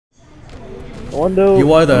I wonder.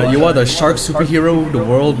 You are the shark superhero the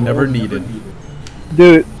world never needed.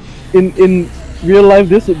 Dude, in real life,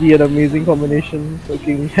 this would be an amazing combination.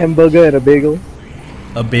 Fucking hamburger and a bagel.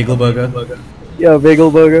 A bagel burger. Yeah, a bagel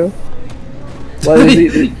burger. Why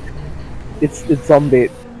is it? It's zombie.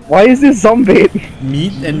 Why is this zombie?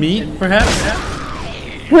 Meat and meat, perhaps?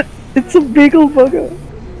 But it's a bagel burger.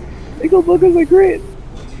 Bagel burgers are great.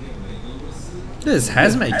 This is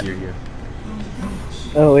hazmat gear here.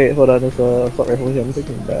 Oh wait, hold on. There's a assault rifle here. I'm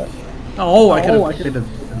taking that. Oh, I could have hit a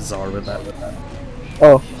Zar with that.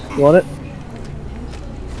 Oh, you want it?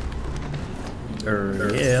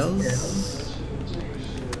 Yes.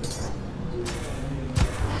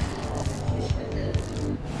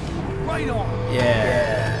 Right on.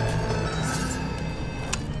 Yeah.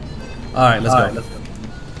 Alright, let's go.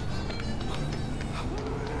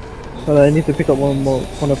 Hold on, I need to pick up one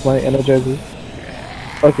of my energizers.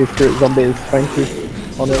 Okay, Spirit Zombie is trying to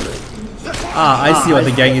on it. Ah, I see what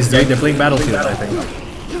the gang is doing. They're playing Battlefield, I think.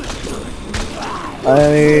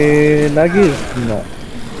 Nagi is not.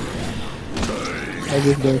 Nagi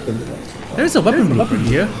is doing something. There's a weapon blueprint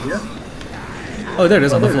here. Oh, there it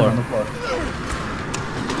is on the floor.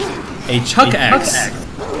 A Chuck axe.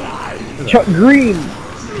 Chuck Green!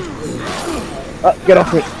 Get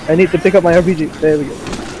off it. I need to pick up my RPG. There we go.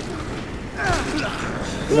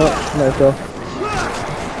 No, nice though.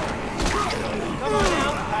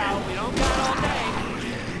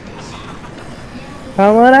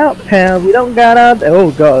 Come on out, pal. We don't got out.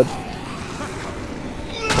 Oh god.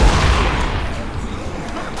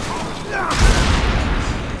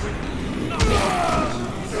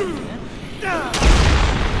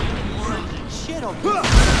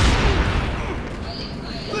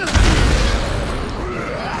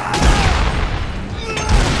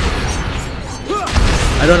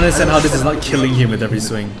 I don't understand how this is not killing him with every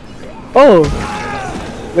swing. Oh!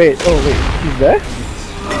 Wait, he's there?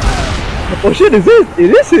 Oh shit, is it?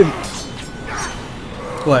 It is him!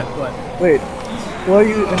 What? Wait, why are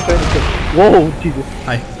you trying to kill? Whoa, Jesus.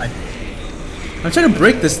 Hi. I'm trying to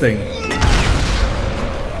break this thing.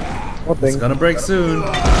 What thing? It's gonna break soon.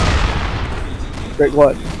 Break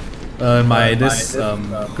what? This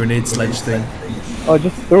grenade sledge thing. Oh,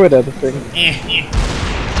 just throw it at the thing.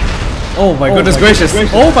 Oh my goodness gracious!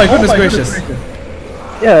 Oh my goodness gracious!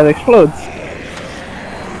 Yeah, it explodes.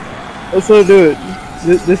 Also, dude,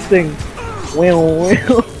 this thing.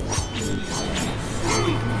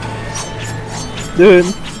 Dude.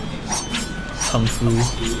 Kung Fu.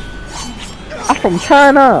 I'm from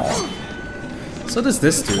China! So does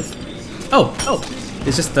this do? Oh!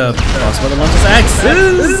 It's just the crossbow that launches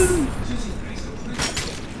axes!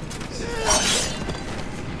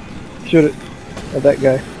 Shoot it at that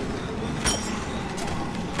guy.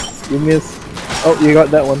 You missed. Oh, you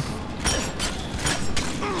got that one.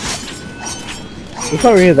 It's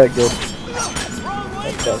not really that good.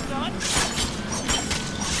 Okay.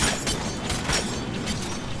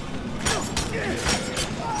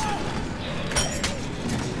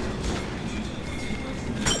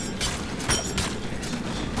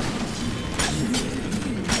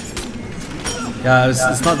 Yeah,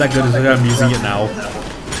 it's not that good as I'm using it now.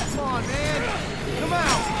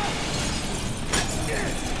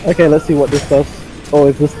 Okay, let's see what this does. Oh,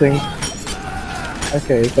 it's this thing.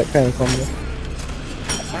 Okay, it's that kind of combo.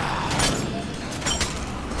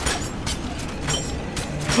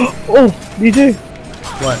 Oh, DJ!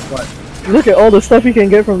 What? Look at all the stuff you can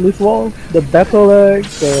get from this wall. The battle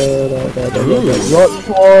axe, the rod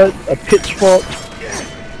sword, a pitchfork.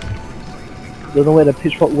 Don't know where the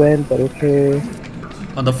pitchfork went, but okay.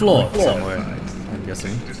 On the floor somewhere, I'm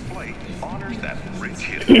guessing.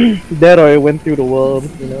 That or it went through the world,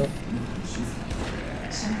 you know.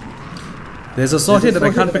 There's a sword here that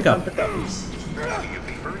I can't pick up.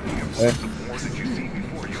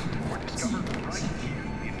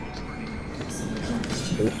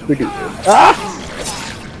 Ah!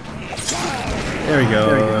 There he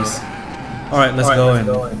goes. Alright, let's go in.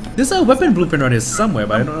 There's a weapon blueprint on here somewhere,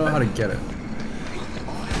 but I don't know how to get it.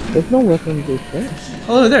 There's no weapon blueprint.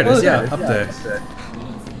 Oh, there it is, yeah, up there.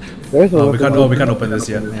 There's we can't open this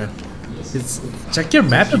yet. Yeah. Check your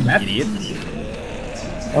map, you idiot.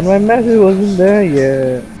 On my map it wasn't there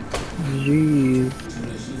yet. Jeez.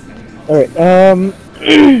 Alright,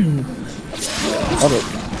 Alright.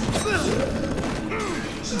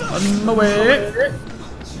 On my way.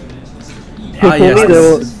 Ah,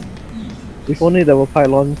 yes. If only there were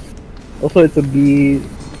pylons. Also, it's a B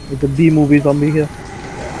movie zombie here.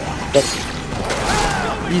 But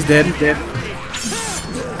he's dead.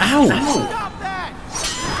 Ow!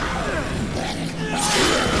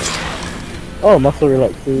 Oh, muscle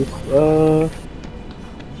relaxers.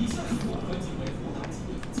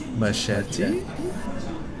 Machete.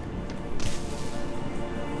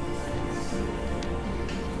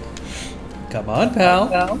 Come on,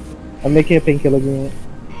 pal. I'm making a painkiller grenade.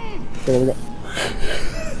 There we go.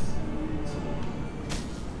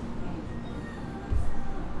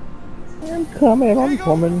 I'm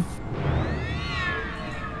coming.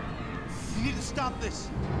 You need to stop this.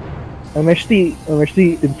 I'm actually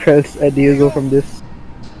impressed at Diego from this.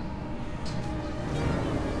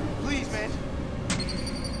 Please, man.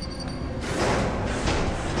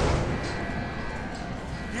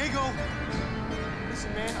 Diego!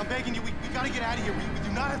 Listen, man, I'm begging you, we gotta get out of here. We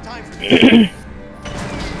do not have time for this.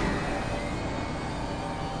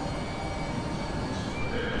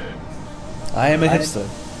 I am a hipster.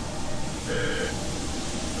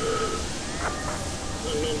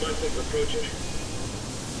 Unknown minefield approaching.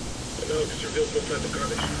 Analysis reveals no signs of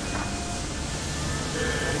carnage.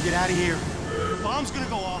 Gotta get out of here. The bomb's gonna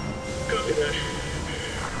go off. Copy that.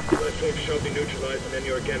 Life shall be neutralized and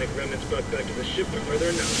any organic remnants brought back to the ship for further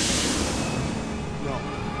analysis. No.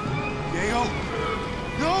 Diego?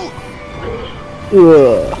 No!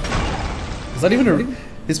 Ugh. It's not even a.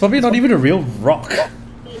 It's probably not even a real rock.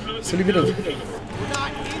 It's only been a. We're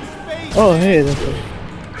not in space! Oh, hey, that's it.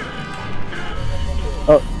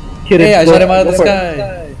 Oh, hit it. Hey, I Go- shot him out of go the for sky.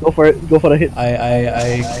 it. Go for it. Go for the hit.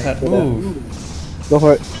 I can't move. Go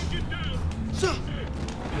for it.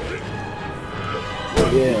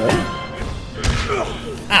 Yeah.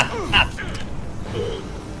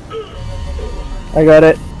 I got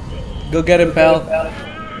it. Go get him, pal.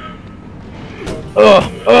 Oh!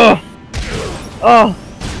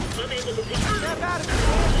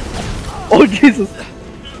 Oh, Jesus!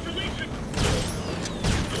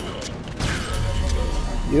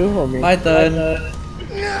 You or me? My turn.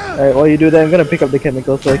 Alright, while you do that, I'm gonna pick up the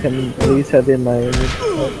chemical so I can at least have it in my...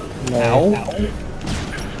 Ow.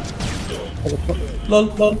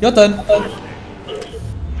 Lol. Your turn.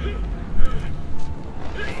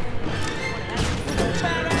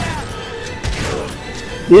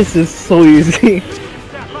 This is so easy.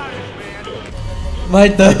 My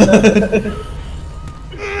turn.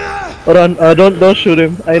 Hold on, don't shoot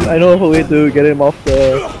him. I know of a way to get him off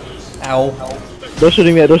the... Ow. Don't shoot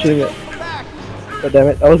him yet, God damn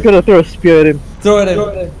it, I was gonna throw a spear at him. Throw it in.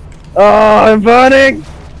 Oh, I'm burning!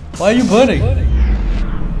 Why are you burning?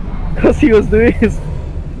 Because he was doing his...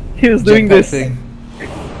 He was doing Jetpack this. thing.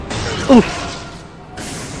 Oof.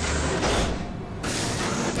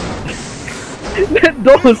 That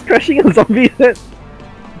door was crashing a zombie's head.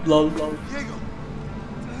 Lol. Diego!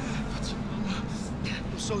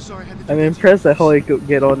 I'm so sorry I had to do I'm that. impressed at how I could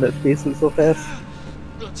get on that spacesuit so fast.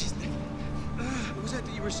 What was that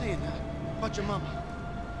you were saying? About your mama?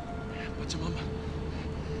 About your mama?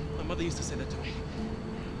 My mother used to say that to me.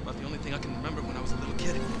 About the only thing I can remember when I was a little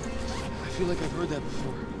kid. I feel like I've heard that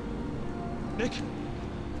before. Nick,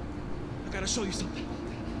 I gotta show you something.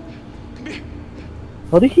 Come here.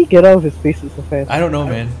 How did he get out of his spacesuit so fast? I don't know,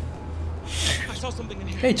 man. I saw something in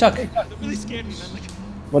here. Hey, Chuck. That really scared me, man. Like,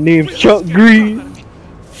 My name's Chuck Green.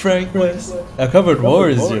 Frank West. I covered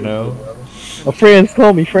wars, you know. My friends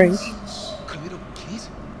call me Frank. Carlito Keys?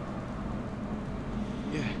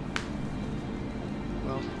 Yeah.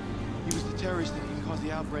 Well, he was the terrorist that caused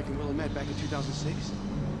the outbreak in Willamette back in 2006.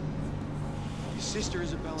 His sister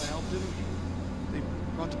Isabella helped him. They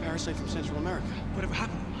brought the parasite from Central America. Whatever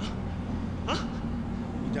happened to him, huh? Huh?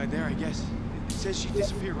 He died there, I guess. It says she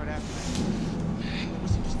disappeared right after that. Man, we're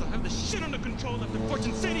supposed to have this shit under control after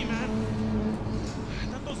Fortune City, man.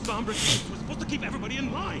 Not those bomb brigades. We're supposed to keep everybody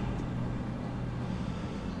in line.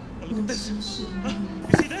 Now look at this. Huh?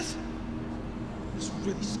 You see this? This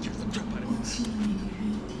really scares the crap out of me.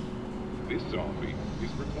 This zombie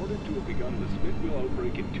is reported to have begun the Smithville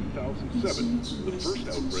outbreak in 2007, the first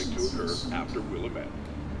outbreak to occur after Willamette.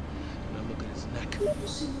 Now look at his neck.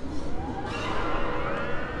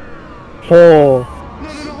 Oh. No,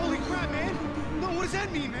 holy crap, man! No, what does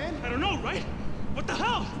that mean, man? I don't know, right? What the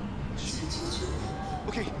hell?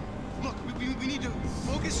 Okay, look, we need to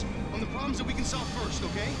focus on the problems that we can solve first,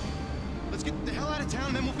 okay? Let's get the hell out of town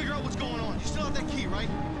and then we'll figure out what's going on. You still have that key, right?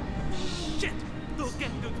 Shit! Those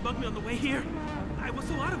gang dudes bugged me on the way here. I was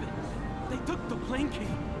so out of it. They took the plane key.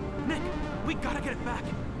 Nick, we gotta get it back.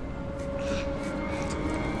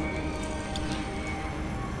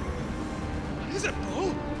 What is it,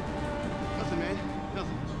 bro? Nothing, man.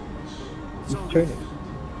 Nothing. It's all good. Turning.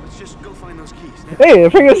 Let's just go find those keys. Hey, a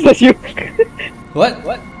Frank statue!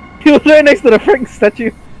 What? He was right next to the Frank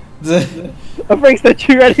statue. A Frank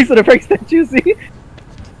statue right next to the Frank statue, see?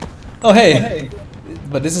 Oh, hey.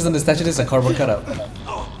 But this isn't a statue, this is a cardboard cutout.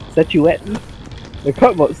 Statuette. The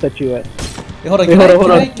cardboard statuette. Hey, hold on,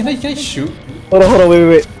 can I shoot? Hold on,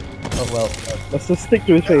 wait. Oh well. Let's just stick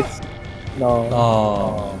to his face. No.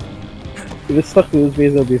 Oh. If it's stuck to his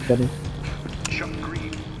face, it'll be funny. Chuck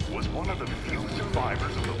Green was one of the few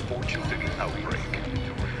survivors of the Fortune City outbreak.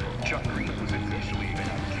 Chuck Green was initially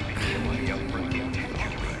keeping the outbreak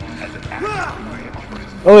intentionally as an active for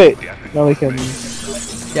his Oh wait, now we can.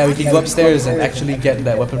 Yeah, we can go upstairs and actually get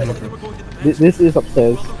that weapon blueprint. This is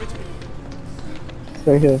upstairs. It's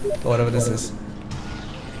right here. Or whatever this is.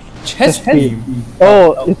 Chest beam.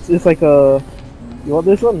 Oh, it's like a. You want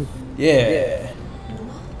this one? Yeah.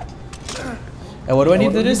 And what do I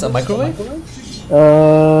need to this? A microwave?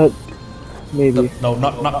 Maybe. No,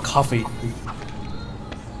 not coffee.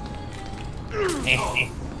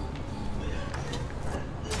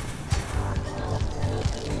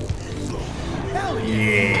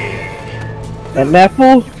 An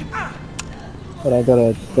apple? But I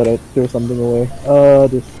gotta throw something away. I'll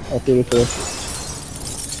throw this away.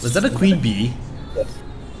 Was that a queen bee? Yes.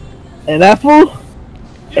 An apple?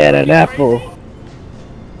 And an apple.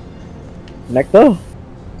 Nectar?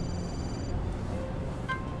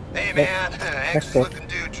 Hey man, anxious looking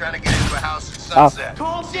dude trying to get into a house in Sunset.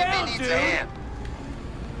 See if he needs a hand.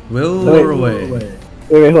 Will lure away.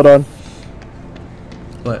 Wait, hold on.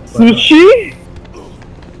 What? Sushi?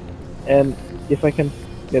 And if I can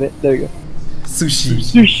get it, there you go. Sushi.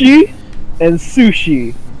 Sushi and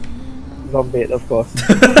sushi. Zombie, of course.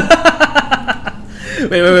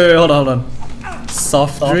 wait, hold on.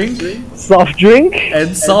 Soft drink? Soft drink?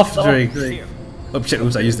 And soft drink. Oh shit,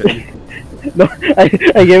 oops, I used it. No, I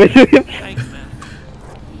gave it to him. Thanks, man.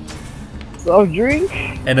 Soft drink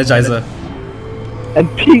Energizer. and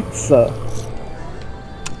pizza.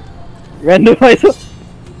 Randomizer.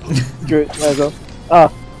 Good, myself.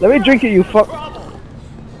 Let me drink it, you fuck.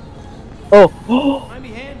 Oh, Might be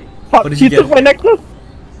handy. fuck! What did He you took get? my necklace.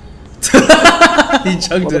 He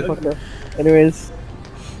chugged it. Motherfucker. Anyways,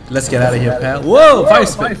 Let's get out of here, pal. Whoa, fire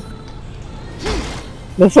spit.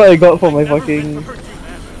 that's what I got for my fucking. Hurt you,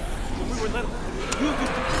 man. When we were little, you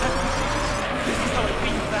used to protect me. This is how I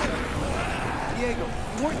pay you back. Diego,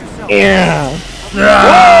 you weren't yourself. Yeah.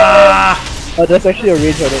 Ah! Oh, there's actually a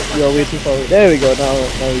range on it. You're way too far away. There we go. Now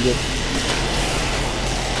we good.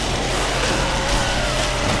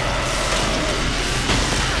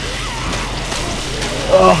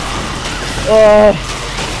 Oh.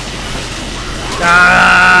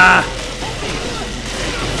 Ah!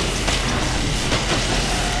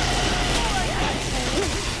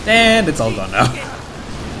 And it's all gone now.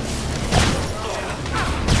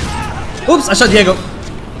 Oops, I shot Diego.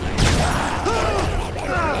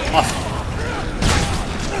 Off.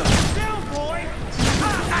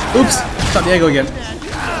 Oops, shot Diego again.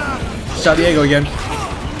 Shot Diego again.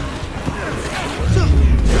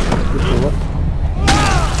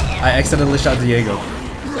 I accidentally shot Diego.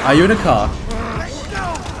 Are you in a car?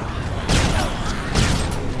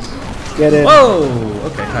 Get in. Whoa!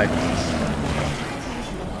 Okay, hi.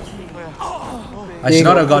 I should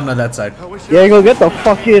not have gotten on that side. Diego, get the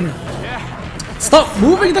fuck in. Stop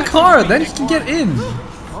moving the car, then you can get in.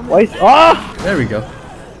 Why? Ah! There we go.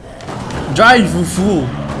 Drive, you fool.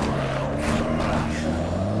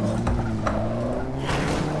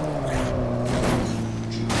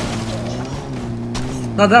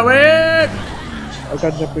 Not that way. I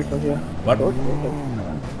can't jump from here. What? Oh.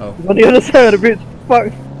 Oh. On the other side of the bridge.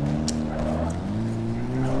 Fuck.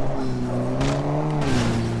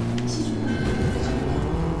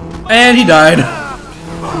 And he died.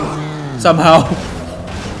 Somehow.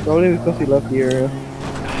 Probably because he left the area.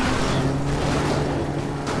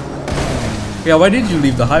 Yeah, why did you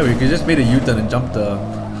leave the highway? You just made a U-turn and jumped the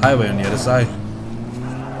highway on the other side.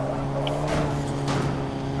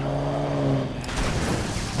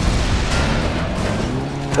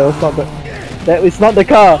 That was not the. That is not the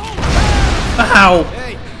car. Ow!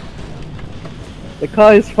 The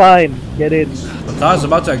car is fine. Get in. The car's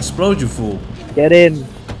about to explode, you fool. Get in.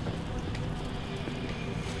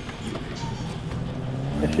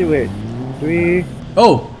 Actually, wait. Do we?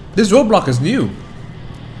 Oh, this roadblock is new.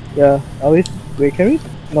 Yeah. Are we? Wait, can we?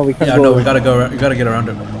 No, we can't Yeah, go. no, we gotta go. We gotta get around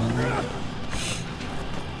it.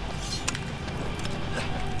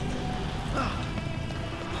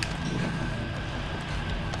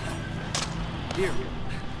 Here.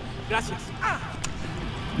 Gracias.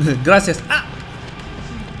 Gracias. Ah.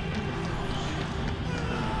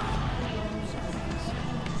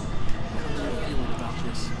 Feeling about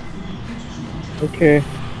this. Okay.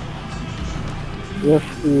 We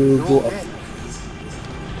have to go up.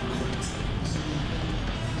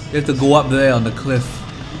 You have to go up there on the cliff.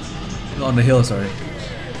 On the hill, sorry.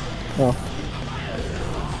 Oh.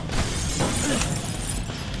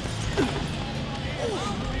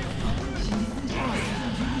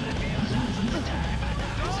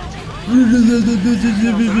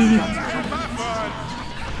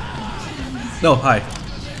 No, hi.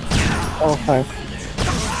 Oh, hi.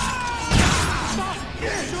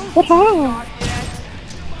 What?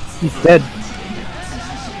 He's dead.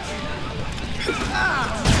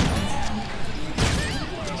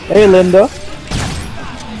 Hey, Linda.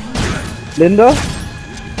 Linda,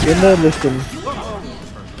 listen.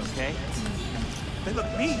 Okay? They look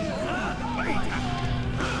mean.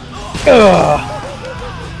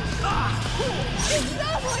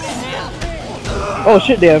 Oh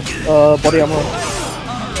shit, they have body armor.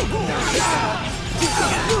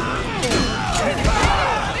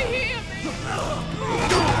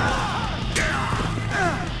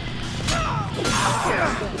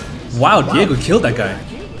 Wow, Diego killed that guy.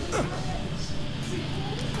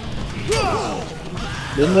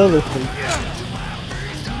 Linda, listen.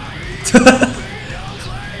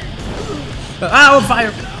 Ah, on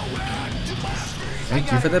fire!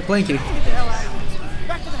 Thank you for that blinky.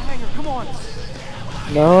 Back to the hangar, come on.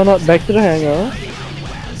 No, not back to the hangar.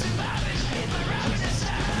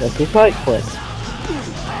 That's a side quest.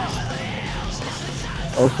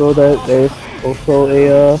 Also, there's also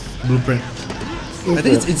a Blueprint. I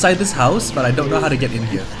think it's inside this house, but I don't know how to get in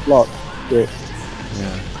here. lock. Great.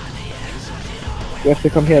 Yeah. You have to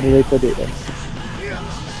come here at a later date then.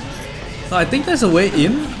 No, I think there's a way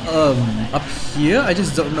in up here. I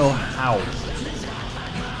just don't know how.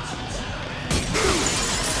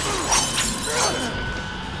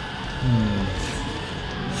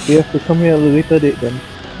 You have to come here at a later date then.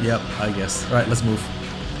 Yep, I guess. Alright, let's move.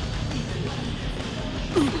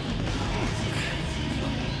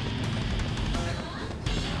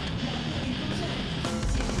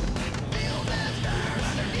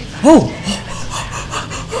 Oh!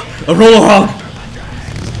 A roller hog!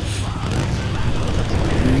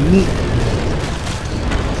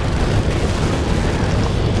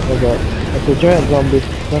 Oh god, that's a giant zombie.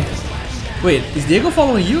 Huh? Wait, is Diego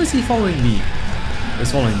following you or is he following me?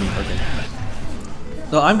 He's following me, okay.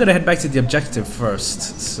 So I'm gonna head back to the objective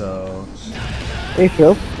first, so... Hey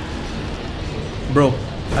Phil. Bro,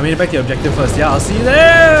 I'm heading back to the objective first. Yeah, I'll see you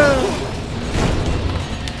there!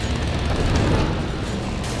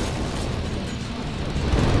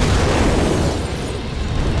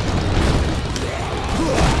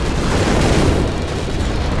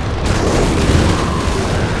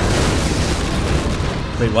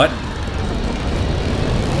 Wait, what?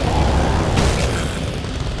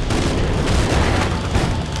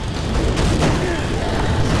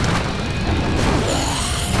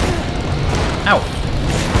 Ow!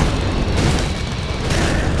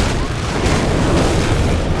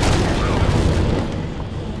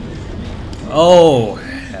 Oh,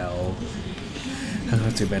 hell. I'm gonna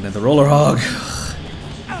have to abandon the roller hog.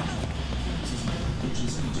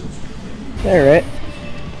 Alright.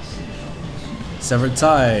 Severed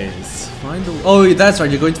ties. Find the. Oh, that's right.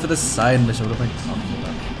 You're going for the side mission. What am I talking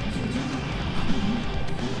about?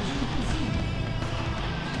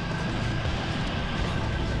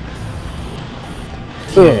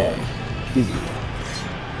 Ugh. Easy.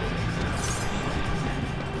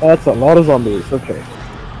 That's a lot of zombies. Okay.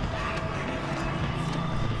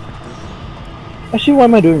 Actually, why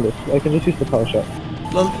am I doing this? I can just use the power shot.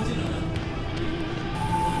 Well,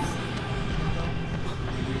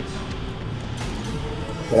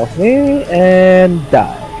 Get off me and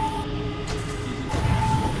die.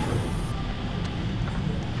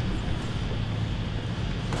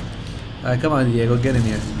 alright, come on, Diego, get in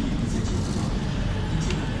here.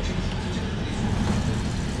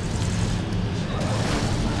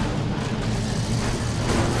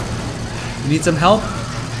 You need some help?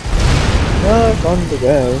 Not on the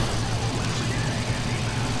go.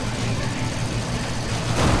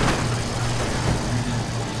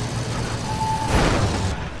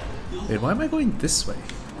 Wait, why am I going this way?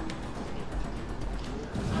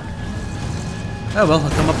 Oh well, I'll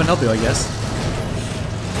come up and help you, I guess.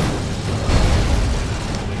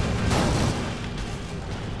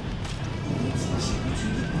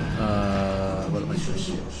 What am I doing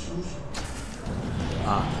here?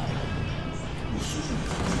 Ah.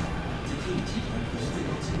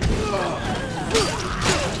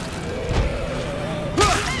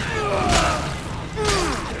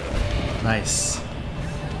 Nice.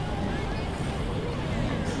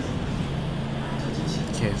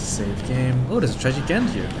 Okay, save game. Oh, there's a tragic end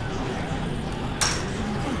here.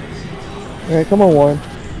 Alright, come on, Warren.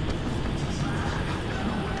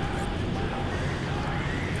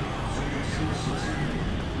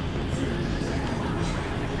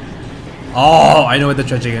 Oh, I know what the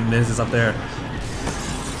tragic end is. It's up there.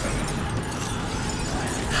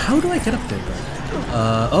 How do I get up there, bro?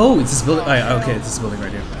 Oh, it's this building. Okay, it's this building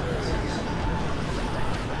right here.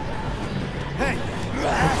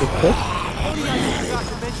 Success. Only I forgot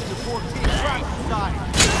to mention the 14 trapped inside.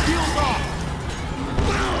 Shields off.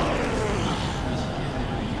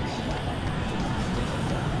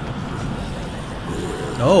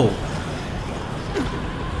 Oh.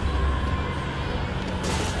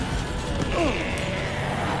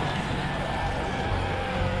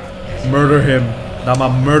 Murder him. Nama,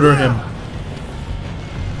 murder him.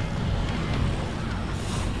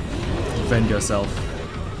 Defend yourself.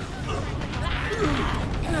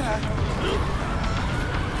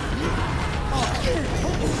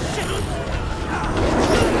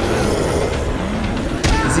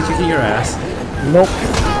 Is he kicking your ass? Nope.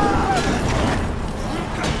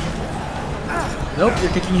 Nope,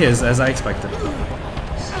 you're kicking his, as I expected.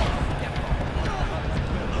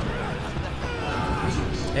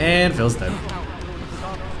 And Phil's dead.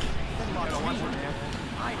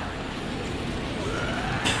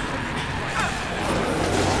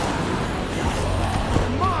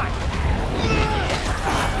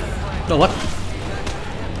 No, what?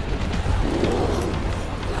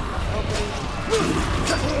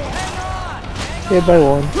 Hit by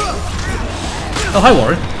one. Oh, hi,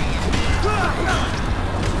 Warren.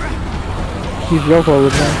 He's your problem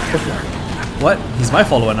now. What? He's my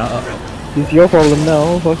follower now. He's your problem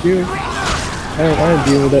now. Fuck you. I don't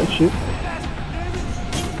deal with that shit.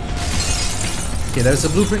 Okay, there's a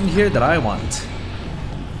blueprint in here that I want.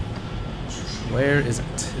 Where is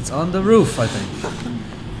it? It's on the roof, I think.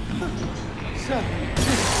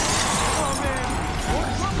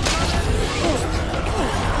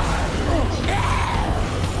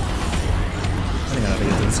 I think I have to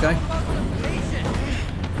get to this guy.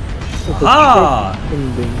 Ah!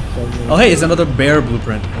 Oh hey, it's another bear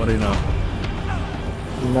blueprint. What do you know?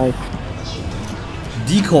 Nice.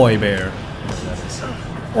 Decoy bear.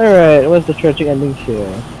 Alright, what's the tragic ending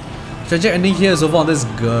here? Tragic ending here is over on this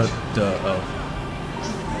good.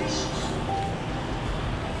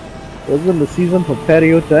 Wasn't the season for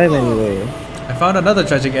patio time anyway? I found another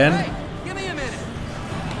tragic end. Give me a minute.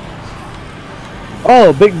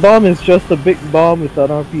 Oh, Big Bomb is just a big bomb with an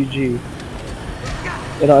RPG.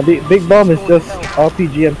 You know, the Big Bomb is just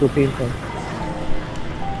RPG and propane tank.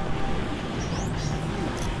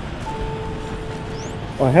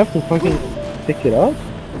 Oh, I have to fucking pick it up?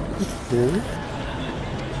 That's cool.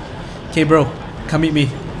 Okay, bro, come meet me.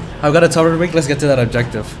 I've got a tower rig. Let's get to that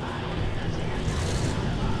objective.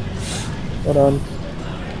 Hold on.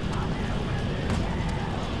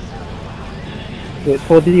 Wait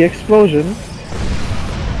for the explosion.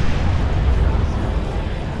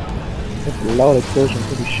 That's a loud explosion,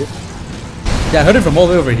 holy shit. Yeah, I heard it from all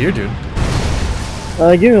the way over here, dude.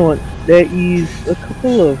 Give me one. There is a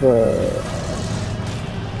couple of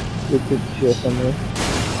liquids here somewhere.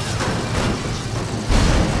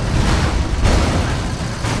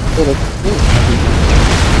 Oh, that's cool.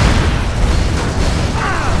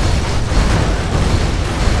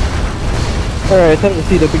 Alright, time to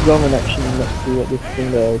see the Big Bomb in action. Let's see what this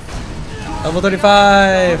thing does. Level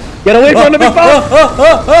 35! Get away from the Big Bomb!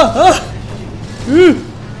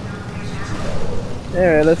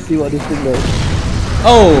 Alright, let's see what this thing does.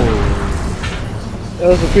 Oh! That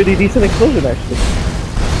was a pretty decent explosion actually.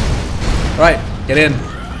 Right, get in.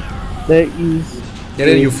 There is... Get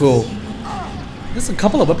in, you fool. There's a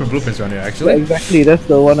couple of weapon blueprints around here, Yeah, actually. exactly, that's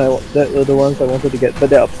the one that were the ones I wanted to get, but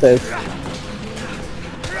they're upstairs.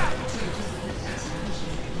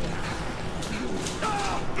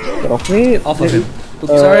 Get off me. Off of him. Oops,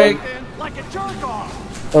 Uh, sorry. Like a jerk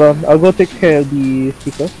off. Hold on, I'll go take care of the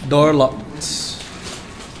speaker. Door locked.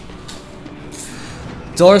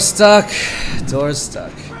 Door stuck. Door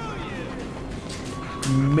stuck.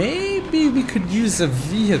 Maybe we could use a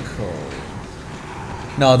vehicle.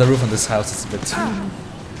 No, the roof on this house is a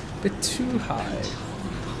bit too high.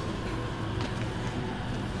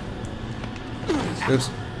 Oops.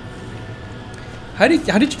 How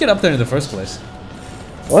did you get up there in the first place?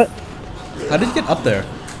 What? How did you get up there?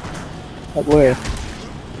 Up where?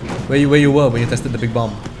 Where you were when you tested the big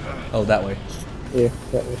bomb? Oh, that way. Yeah,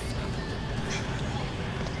 that way.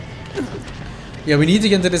 Yeah, we need to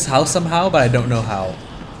get into this house somehow, but I don't know how.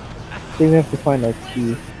 I think we have to find a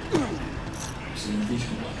key.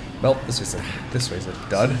 Well, this way's a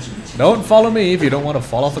dud. Don't follow me if you don't want to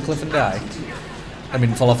fall off a cliff and die. I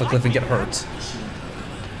mean, fall off a cliff and get hurt.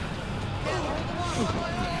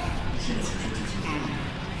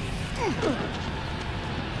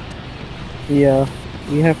 Yeah,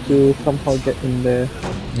 we have to somehow get in there.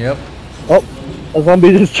 Yep. Oh, a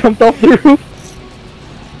zombie just jumped off the roof.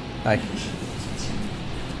 Hi.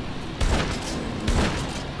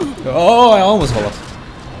 Oh, I almost fell off.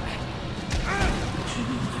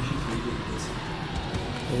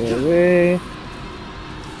 Away.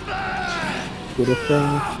 to the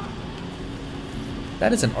thing.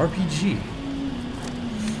 That is an RPG.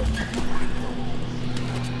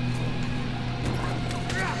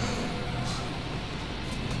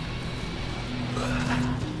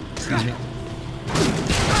 Excuse me.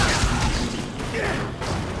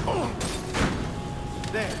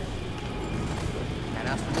 There. Can't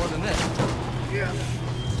ask for more than this.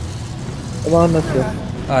 Come on, let's go.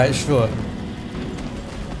 Alright, sure.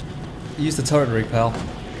 Use the turret rig, pal.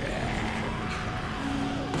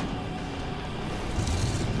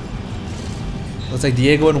 Looks like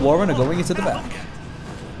Diego and Warren are going into the back.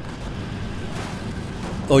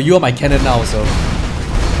 Oh, you are my cannon now, so.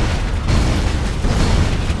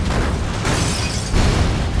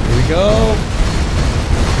 Here we go.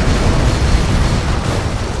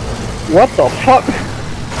 What the fuck?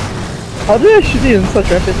 How did I shoot it in such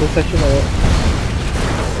rapid succession like that?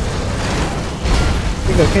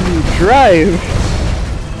 Can you drive?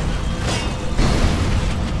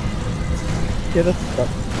 Yeah, that's stuck.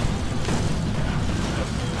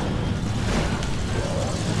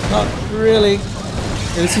 Not really.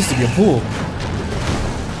 This used to be a pool.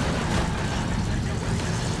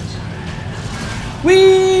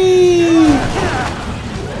 Whee!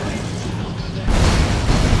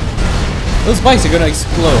 Those bikes are gonna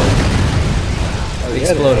explode. They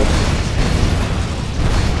exploded.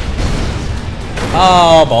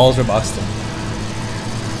 Oh, balls are busted. I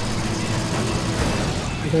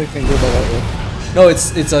think I can go by that way. No,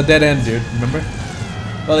 it's a dead end, dude. Remember?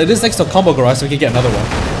 Well, it is next to a combo garage, so we can get another one.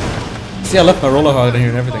 See, I left my roller hog in here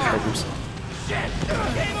and everything. Oh, oops.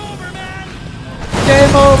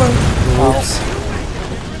 Game over. Oops.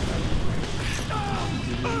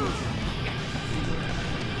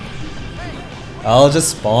 I'll just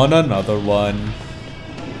spawn another one,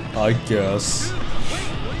 I guess.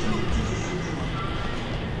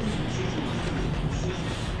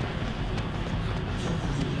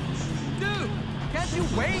 Dude, can't you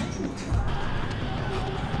wait?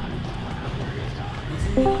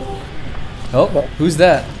 Oh, who's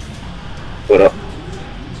that? What up?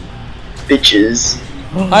 Bitches.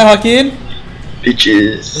 Hi, Joaquin.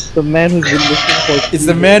 Bitches. It's the man who's been looking for. It's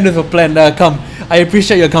the man with a plan. Come, I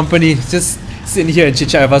appreciate your company. Just sit in here and chit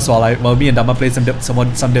chat with us while me and Dama play some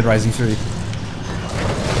Dead Rising 3.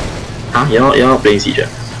 Huh? You're not playing Siege?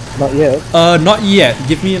 Not yet. Not yet.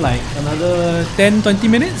 Give me like another 10-20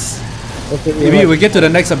 minutes. Okay, Maybe we'll get to the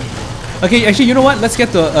next. Okay, actually, you know what? Let's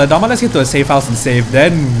get to Dama. Let's get to a safe house and save.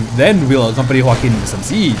 Then we'll accompany Joaquin with some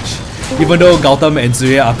Siege. Even though Gautam and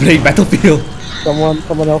Zuya are playing Battlefield.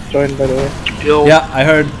 Someone else joined, by the way. Yo. Yeah, I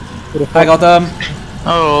heard. Hi, Gautam.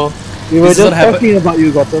 Hello. We were This is just what talking about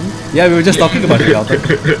you, Gotham. Yeah, we were just talking about you, Gautam.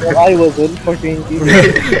 Well, I wasn't, fucking.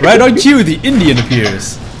 Right on cue, the Indian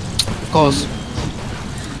appears. Of course.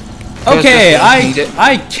 Okay,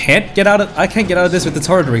 I can't get out of this with the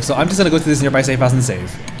turret rig, so I'm just gonna go to this nearby safe house and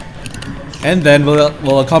save. And then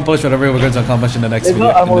we'll accomplish whatever we're going to accomplish in the next video.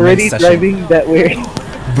 I'm already driving that way.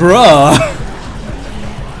 Bruh!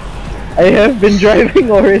 I have been driving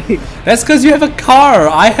already. That's because you have a car.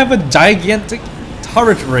 I have a gigantic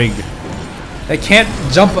turret rig that can't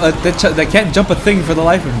jump a thing for the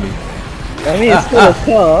life of me. I mean, it's still a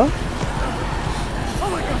car.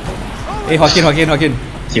 Hey, Joaquin.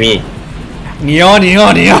 Jimmy. Neo.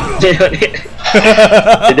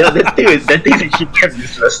 that thing is actually kept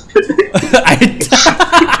useless.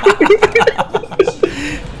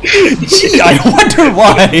 Gee, I wonder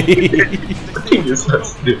why. Fucking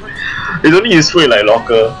useless, dude. It's only useful in like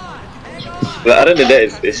locker. But other than that,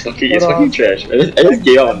 it's fucking trash. I just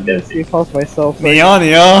gave up on that. Safe house myself. Neo.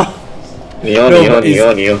 Neo. Now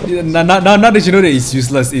that you know that it's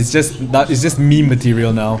useless, it's just meme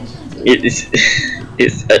material now. I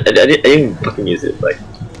didn't fucking use it. Like,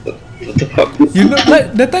 what the fuck? You know,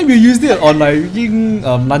 like that time you used it on like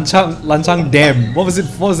Lanchang Dam. What was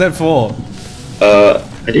that for? I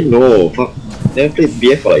didn't know. Fuck. Never played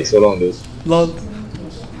BF for like so long, dude. Lol.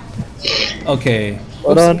 Okay.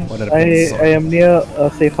 Hold on. I am near a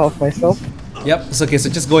safe house myself. Yep. It's okay. So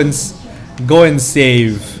just go and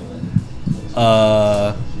save.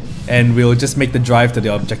 And we'll just make the drive to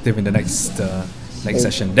the objective in the next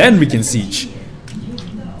session. Then we can siege.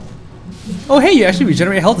 Oh hey, you actually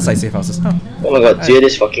regenerate health inside safe houses. Huh. Oh my god, Jay,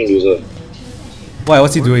 this fucking loser. Why?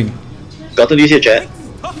 What's he doing? Gotham, do you see a chat?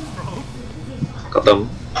 Gotham.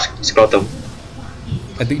 It's Gotham.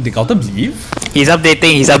 I think did Gautam leave? He's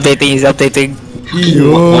updating.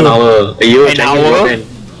 Yo. 1 hour. An hour?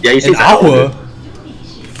 Yeah, he says An hour?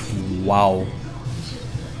 Wow.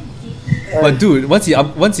 But dude, once he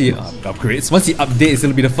upgrades, once he updates,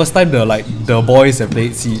 it'll be the first time the boys have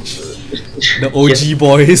played Siege. The OG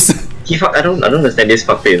boys. I don't understand this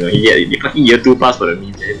fuckface. You know? He fucking year 2 pass for the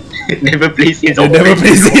memes. Never plays it. Never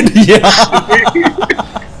plays it. Yeah.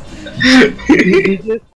 He just